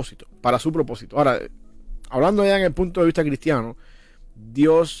su propósito, para su propósito. Ahora, hablando ya en el punto de vista cristiano,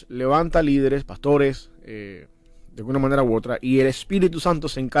 Dios levanta líderes, pastores, de alguna manera u otra, y el Espíritu Santo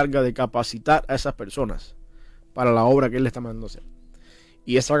se encarga de capacitar a esas personas para la obra que Él le está mandando hacer.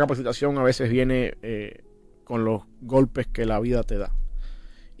 Y esa capacitación a veces viene con los golpes que la vida te da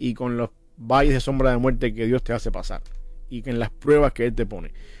y con los valles de sombra de muerte que Dios te hace pasar y en las pruebas que Él te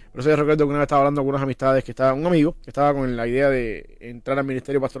pone. Por eso yo recuerdo que una vez estaba hablando con unas amistades, un amigo que estaba con la idea de entrar al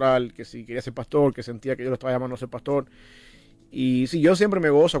ministerio pastoral, que si quería ser pastor, que sentía que yo lo estaba llamando a ser pastor. Y sí, yo siempre me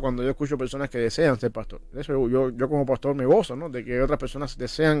gozo cuando yo escucho personas que desean ser pastor. De eso yo como pastor me gozo, ¿no? De que otras personas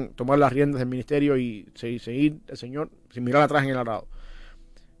desean tomar las riendas del ministerio y seguir al Señor sin mirar atrás en el arado.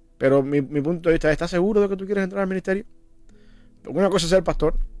 Pero mi punto de vista es, ¿estás seguro de que tú quieres entrar al ministerio? Porque una cosa es ser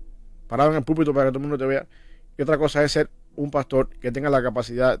pastor, parado en el púlpito para que todo el mundo te vea, y otra cosa es ser un pastor que tenga la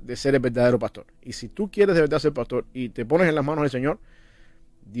capacidad de ser el verdadero pastor. Y si tú quieres de verdad ser pastor y te pones en las manos del Señor,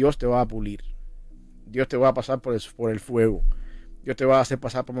 Dios te va a pulir. Dios te va a pasar por el fuego. Dios te va a hacer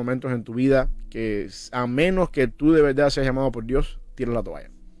pasar por momentos en tu vida que, a menos que tú de verdad seas llamado por Dios, tira la toalla.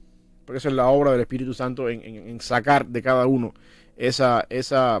 Porque esa es la obra del Espíritu Santo en sacar de cada uno esa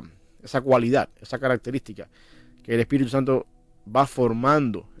cualidad, esa característica que el Espíritu Santo va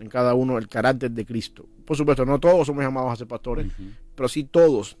formando en cada uno el carácter de Cristo. Por supuesto, no todos somos llamados a ser pastores, pero sí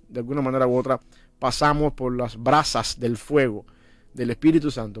todos, de alguna manera u otra, pasamos por las brasas del fuego del Espíritu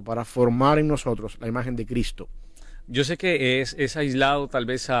Santo para formar en nosotros la imagen de Cristo. Yo sé que es aislado tal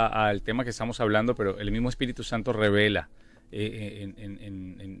vez al tema que estamos hablando, pero el mismo Espíritu Santo revela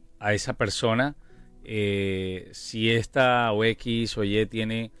a esa persona si esta o X o Y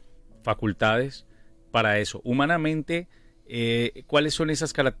tiene facultades para eso. Humanamente, ¿cuáles son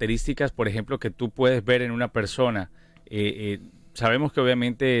esas características, por ejemplo, que tú puedes ver en una persona? Sabemos que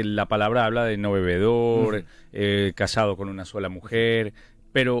obviamente la palabra habla de no bebedor, casado con una sola mujer,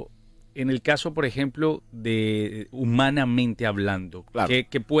 pero en el caso, por ejemplo, de humanamente hablando, claro,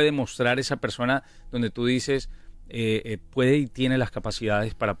 ¿qué puede mostrar esa persona donde tú dices puede y tiene las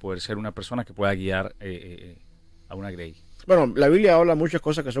capacidades para poder ser una persona que pueda guiar a una grey? Bueno, la Biblia habla muchas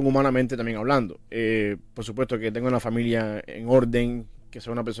cosas que son humanamente también hablando. Por supuesto que tenga una familia en orden, que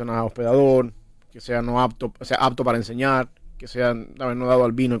sea una persona hospedador, que sea no apto, o sea, apto para enseñar, que sea no dado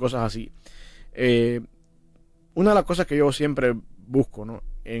al vino y cosas así. Una de las cosas que yo siempre busco, ¿no?,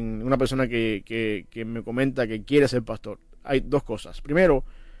 en una persona que me comenta que quiere ser pastor, hay dos cosas. Primero,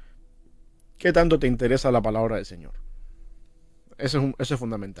 ¿qué tanto te interesa la palabra del Señor? Eso es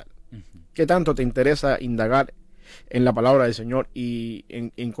fundamental. ¿Qué tanto te interesa indagar en la palabra del Señor y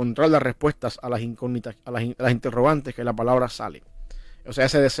encontrar las respuestas a las incógnitas, a las interrogantes que la palabra sale? O sea,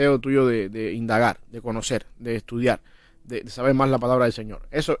 ese deseo tuyo de indagar, de conocer, de estudiar, de saber más la palabra del Señor.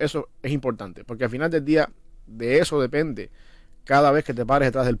 Eso es importante, porque al final del día de eso depende cada vez que te pares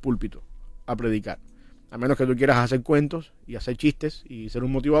detrás del púlpito a predicar. A menos que tú quieras hacer cuentos y hacer chistes y ser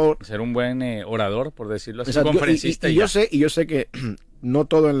un motivador. Ser un buen orador, por decirlo así, exacto, conferencista. Y yo sé que no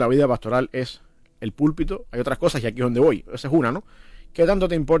todo en la vida pastoral es el púlpito. Hay otras cosas y aquí es donde voy. Esa es una, ¿no? ¿Qué tanto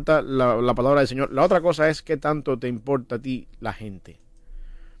te importa la palabra del Señor? La otra cosa es qué tanto te importa a ti la gente.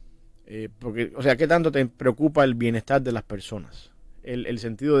 Porque, o sea, qué tanto te preocupa el bienestar de las personas. El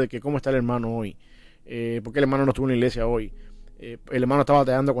sentido de que cómo está el hermano hoy. ¿Por qué el hermano no estuvo en la iglesia hoy? El hermano está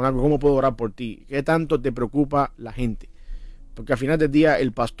batallando con algo, ¿cómo puedo orar por ti? ¿Qué tanto te preocupa la gente? Porque al final del día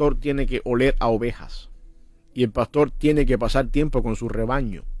el pastor tiene que oler a ovejas y el pastor tiene que pasar tiempo con su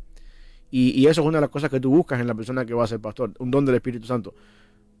rebaño, y eso es una de las cosas que tú buscas en la persona que va a ser pastor, un don del Espíritu Santo.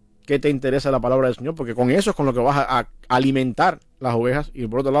 ¿Qué te interesa la palabra del Señor? Porque con eso es con lo que vas a alimentar las ovejas, y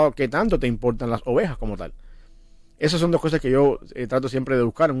por otro lado, ¿qué tanto te importan las ovejas como tal? Esas son dos cosas que yo trato siempre de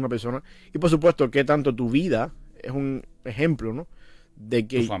buscar en una persona. Y por supuesto, ¿qué tanto tu vida es un ejemplo, ¿no?, de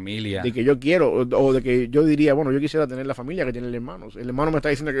que, tu familia, de que yo quiero, o de que yo diría, bueno, yo quisiera tener la familia que tiene el hermano. El hermano me está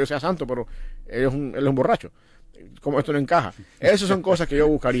diciendo que yo sea santo, pero él es un borracho. ¿Cómo esto no encaja? Esas son cosas que yo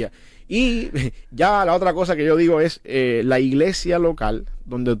buscaría. Y ya la otra cosa que yo digo es, la iglesia local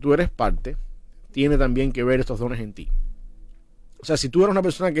donde tú eres parte tiene también que ver estos dones en ti. O sea, si tú eres una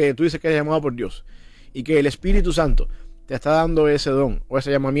persona que tú dices que eres llamado por Dios y que el Espíritu Santo te está dando ese don o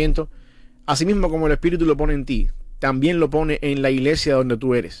ese llamamiento, así mismo como el Espíritu lo pone en ti, también lo pone en la iglesia donde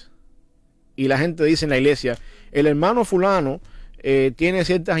tú eres. Y la gente dice en la iglesia, el hermano fulano tiene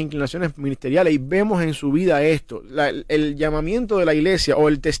ciertas inclinaciones ministeriales y vemos en su vida esto. El llamamiento de la iglesia o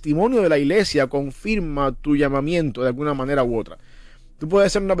el testimonio de la iglesia confirma tu llamamiento de alguna manera u otra. Tú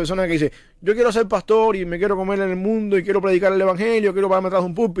puedes ser una persona que dice, yo quiero ser pastor y me quiero comer en el mundo y quiero predicar el evangelio, quiero pararme atrás de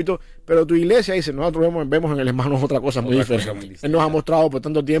un púlpito, pero tu iglesia dice, nosotros vemos en el hermano otra cosa muy diferente. Él nos ha mostrado por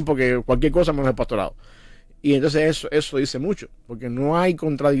tanto tiempo que cualquier cosa menos el pastorado. Y entonces eso dice mucho, porque no hay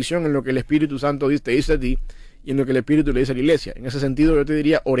contradicción en lo que el Espíritu Santo te dice a ti y en lo que el Espíritu le dice a la iglesia. En ese sentido yo te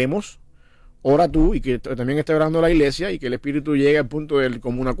diría, oremos, ora tú y que también esté orando la iglesia y que el Espíritu llegue al punto del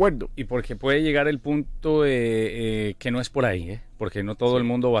común acuerdo. Y porque puede llegar el punto que no es por ahí, porque no todo el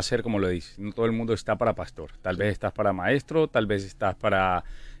mundo va a ser como lo dices, no todo el mundo está para pastor. Tal vez estás para maestro, tal vez estás para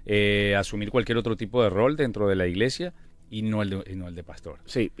asumir cualquier otro tipo de rol dentro de la iglesia. y no el de pastor.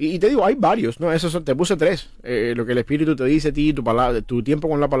 Sí, y te digo, hay varios, ¿no? Te puse 3. Lo que el Espíritu te dice a ti, tu palabra, tu tiempo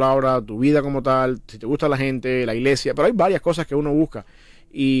con la palabra, tu vida como tal, si te gusta la gente, la iglesia, pero hay varias cosas que uno busca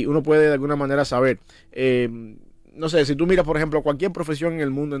y uno puede de alguna manera saber. No sé, si tú miras, por ejemplo, cualquier profesión en el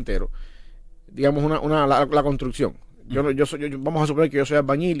mundo entero, digamos la construcción. Vamos a suponer que yo soy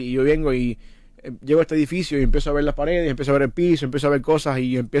albañil y yo vengo y llego a este edificio y empiezo a ver las paredes, empiezo a ver el piso, empiezo a ver cosas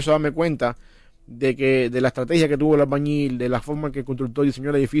y empiezo a darme cuenta de la estrategia que tuvo el albañil, de la forma en que el constructor diseñó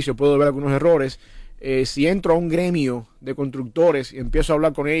el edificio. Puedo ver algunos errores. Si entro a un gremio de constructores y empiezo a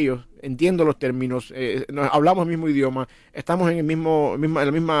hablar con ellos, entiendo los términos, hablamos el mismo idioma, estamos en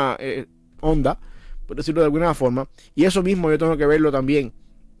la misma onda, por decirlo de alguna forma, y eso mismo yo tengo que verlo también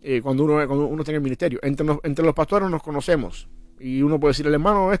cuando uno está en el ministerio. Entre los pastores nos conocemos y uno puede decir, el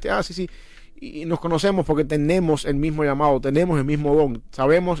hermano sí, y nos conocemos porque tenemos el mismo llamado, tenemos el mismo don,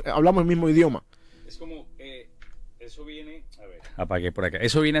 hablamos el mismo idioma. Es como, eso viene, a ver, apagué por acá,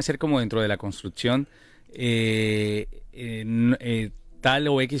 eso viene a ser como dentro de la construcción, tal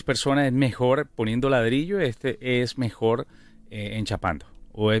o X persona es mejor poniendo ladrillo, es mejor enchapando,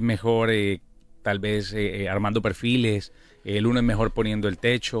 o es mejor tal vez armando perfiles, el uno es mejor poniendo el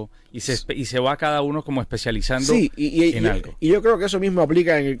techo, y se va cada uno como especializando en algo. Y yo creo que eso mismo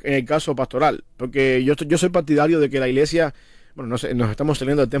aplica en el caso pastoral, porque yo soy partidario de que la iglesia, bueno, no sé, nos estamos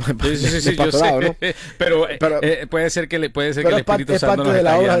saliendo del tema del pastorado, ¿no? Pero puede ser que el Espíritu Santo es parte de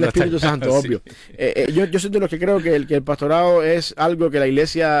la obra del Espíritu Santo, obvio. Yo soy de los que creo que el pastorado es algo que la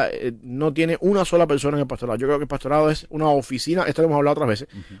iglesia no tiene una sola persona en el pastorado. Yo creo que el pastorado es una oficina, esto lo hemos hablado otras veces,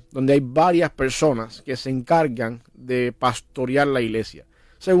 donde hay varias personas que se encargan de pastorear la iglesia,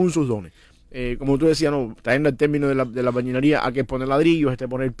 según sus dones. Como tú decías, no, trayendo el término de la bañinería, hay que poner ladrillos,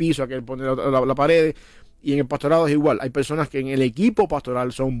 poner el piso, hay que poner la pared. Y en el pastorado es igual. Hay personas que en el equipo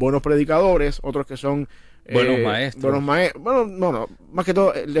pastoral son buenos predicadores, otros que son buenos maestros. Bueno, no, más que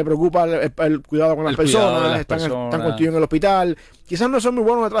todo le preocupa el cuidado con las personas, están contigo en el hospital. Quizás no son muy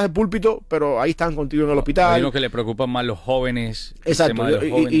buenos detrás del púlpito, pero ahí están contigo en el hospital. Hay uno que le preocupan más los jóvenes. Exacto,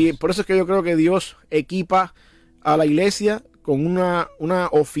 y por eso es que yo creo que Dios equipa a la iglesia con una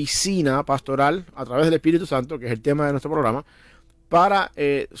oficina pastoral a través del Espíritu Santo, que es el tema de nuestro programa, para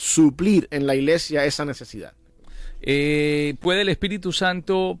suplir en la iglesia esa necesidad. ¿Puede el Espíritu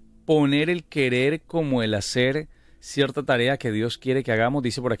Santo poner el querer como el hacer cierta tarea que Dios quiere que hagamos?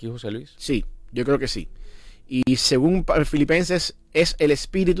 Dice por aquí José Luis. Sí, yo creo que sí. Y según Filipenses, es el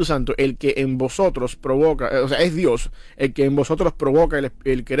Espíritu Santo el que en vosotros provoca, o sea, es Dios el que en vosotros provoca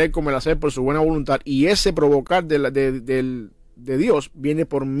el querer como el hacer por su buena voluntad. Y ese provocar de Dios viene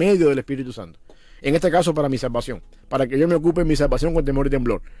por medio del Espíritu Santo. En este caso, para mi salvación, para que yo me ocupe en mi salvación con temor y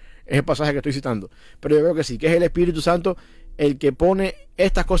temblor. Es el pasaje que estoy citando. Pero yo creo que sí, que es el Espíritu Santo el que pone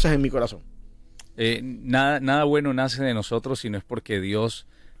estas cosas en mi corazón. Nada bueno nace de nosotros si no es porque Dios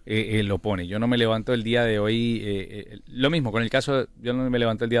lo pone. Yo no me levanto el día de hoy, lo mismo con el caso, yo no me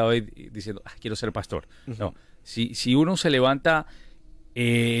levanto el día de hoy diciendo, quiero ser pastor. Uh-huh. No, si uno se levanta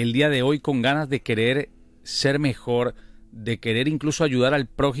el día de hoy con ganas de querer ser mejor, de querer incluso ayudar al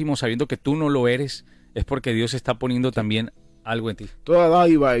prójimo sabiendo que tú no lo eres, es porque Dios está poniendo también algo en ti. Toda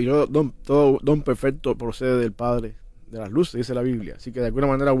dádiva y todo don perfecto procede del Padre de las luces, dice la Biblia. Así que de alguna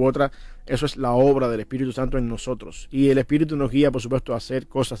manera u otra, eso es la obra del Espíritu Santo en nosotros. Y el Espíritu nos guía, por supuesto, a hacer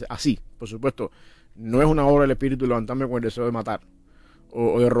cosas así. Por supuesto, no es una obra del Espíritu levantarme con el deseo de matar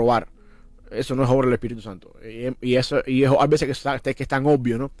o de robar. Eso no es obra del Espíritu Santo. Y hay veces que es tan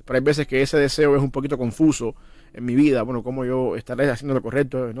obvio, ¿no? Pero hay veces que ese deseo es un poquito confuso en mi vida. Bueno, ¿cómo yo estaré haciendo lo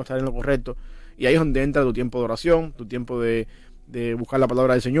correcto? ¿No estaré en lo correcto? Y ahí es donde entra tu tiempo de oración, tu tiempo de buscar la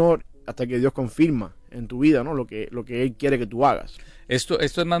palabra del Señor, hasta que Dios confirma en tu vida, ¿no? lo que Él quiere que tú hagas. Esto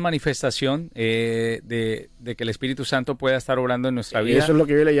es más manifestación de que el Espíritu Santo pueda estar obrando en nuestra vida. Eso es lo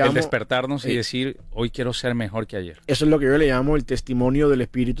que yo le llamo el despertarnos y decir, hoy quiero ser mejor que ayer. Eso es lo que yo le llamo el testimonio del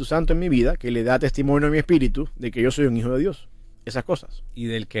Espíritu Santo en mi vida, que le da testimonio a mi espíritu de que yo soy un hijo de Dios. Esas cosas. Y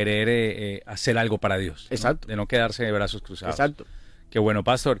del querer hacer algo para Dios. Exacto. ¿No? De no quedarse de brazos cruzados. Exacto. Qué bueno,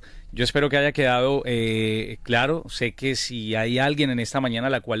 pastor. Yo espero que haya quedado claro. Sé que si hay alguien en esta mañana a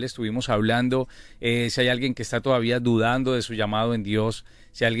la cual le estuvimos hablando, si hay alguien que está todavía dudando de su llamado en Dios,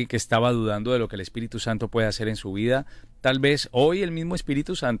 si hay alguien que estaba dudando de lo que el Espíritu Santo puede hacer en su vida, tal vez hoy el mismo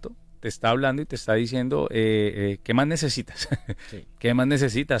Espíritu Santo te está hablando y te está diciendo ¿qué más necesitas? Sí. ¿Qué más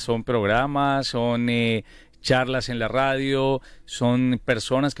necesitas? Son programas, son charlas en la radio, son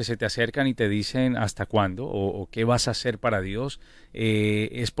personas que se te acercan y te dicen hasta cuándo o qué vas a hacer para Dios.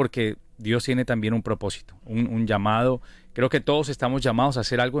 Es porque Dios tiene también un propósito, un llamado creo que todos estamos llamados a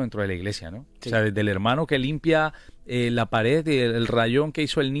hacer algo dentro de la iglesia, ¿no? Sí. O sea, desde el hermano que limpia la pared, el rayón que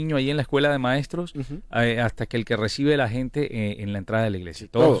hizo el niño ahí en la escuela de maestros, hasta que el que recibe a la gente en la entrada de la iglesia.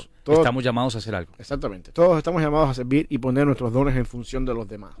 Todos estamos llamados a hacer algo. Exactamente. Todos estamos llamados a servir y poner nuestros dones en función de los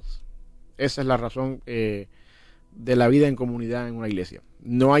demás. Esa es la razón de la vida en comunidad en una iglesia.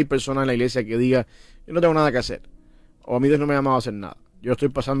 No hay persona en la iglesia que diga, yo no tengo nada que hacer, o a mí Dios no me ha llamado a hacer nada, yo estoy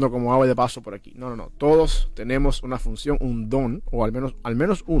pasando como ave de paso por aquí. No. Todos tenemos una función, un don, o al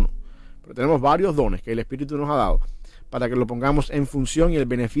menos uno. Pero tenemos varios dones que el Espíritu nos ha dado para que lo pongamos en función y el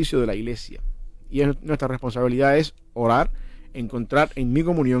beneficio de la iglesia. Y nuestra responsabilidad es orar, encontrar en mi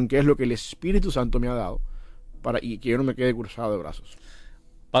comunión qué es lo que el Espíritu Santo me ha dado y que yo no me quede cruzado de brazos.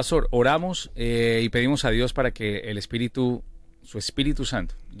 Pastor, oramos y pedimos a Dios para que el Espíritu, su Espíritu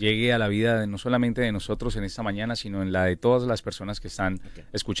Santo, llegue a la vida no solamente de nosotros en esta mañana, sino en la de todas las personas que están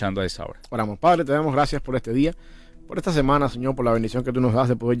escuchando a esta hora. Oramos. Padre, te damos gracias por este día, por esta semana, Señor, por la bendición que tú nos das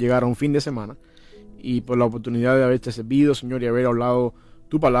de poder llegar a un fin de semana y por la oportunidad de haberte servido, Señor, y haber hablado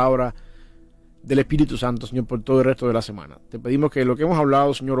tu palabra del Espíritu Santo, Señor, por todo el resto de la semana. Te pedimos que lo que hemos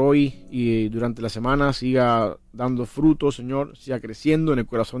hablado, Señor, hoy y durante la semana siga dando fruto, Señor, siga creciendo en el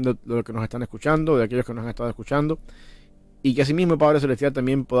corazón de los que nos están escuchando, de aquellos que nos han estado escuchando, y que asimismo, Padre Celestial,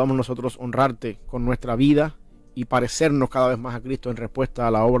 también podamos nosotros honrarte con nuestra vida y parecernos cada vez más a Cristo en respuesta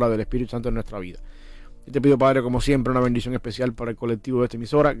a la obra del Espíritu Santo en nuestra vida. Y te pido, Padre, como siempre, una bendición especial para el colectivo de esta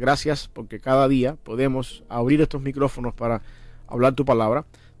emisora. Gracias porque cada día podemos abrir estos micrófonos para hablar tu palabra.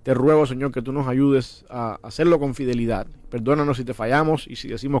 Te ruego, Señor, que tú nos ayudes a hacerlo con fidelidad. Perdónanos si te fallamos y si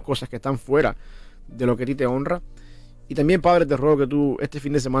decimos cosas que están fuera de lo que a ti te honra. Y también, Padre, te ruego que tú, este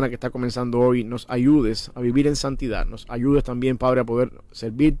fin de semana que está comenzando hoy, nos ayudes a vivir en santidad. Nos ayudes también, Padre, a poder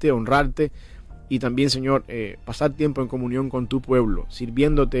servirte, honrarte y también, Señor, pasar tiempo en comunión con tu pueblo,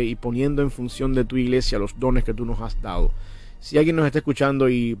 sirviéndote y poniendo en función de tu iglesia los dones que tú nos has dado. Si alguien nos está escuchando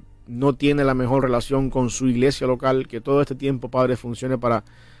y no tiene la mejor relación con su iglesia local, que todo este tiempo, Padre, funcione para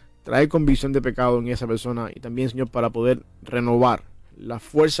traer convicción de pecado en esa persona y también, Señor, para poder renovar las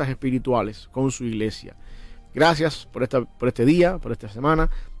fuerzas espirituales con su iglesia. Gracias por este día, por esta semana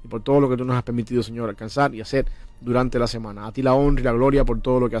y por todo lo que tú nos has permitido, Señor, alcanzar y hacer durante la semana. A ti la honra y la gloria por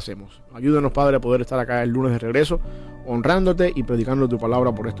todo lo que hacemos. Ayúdanos, Padre, a poder estar acá el lunes de regreso, honrándote y predicando tu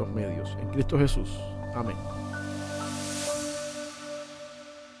palabra por estos medios. En Cristo Jesús. Amén.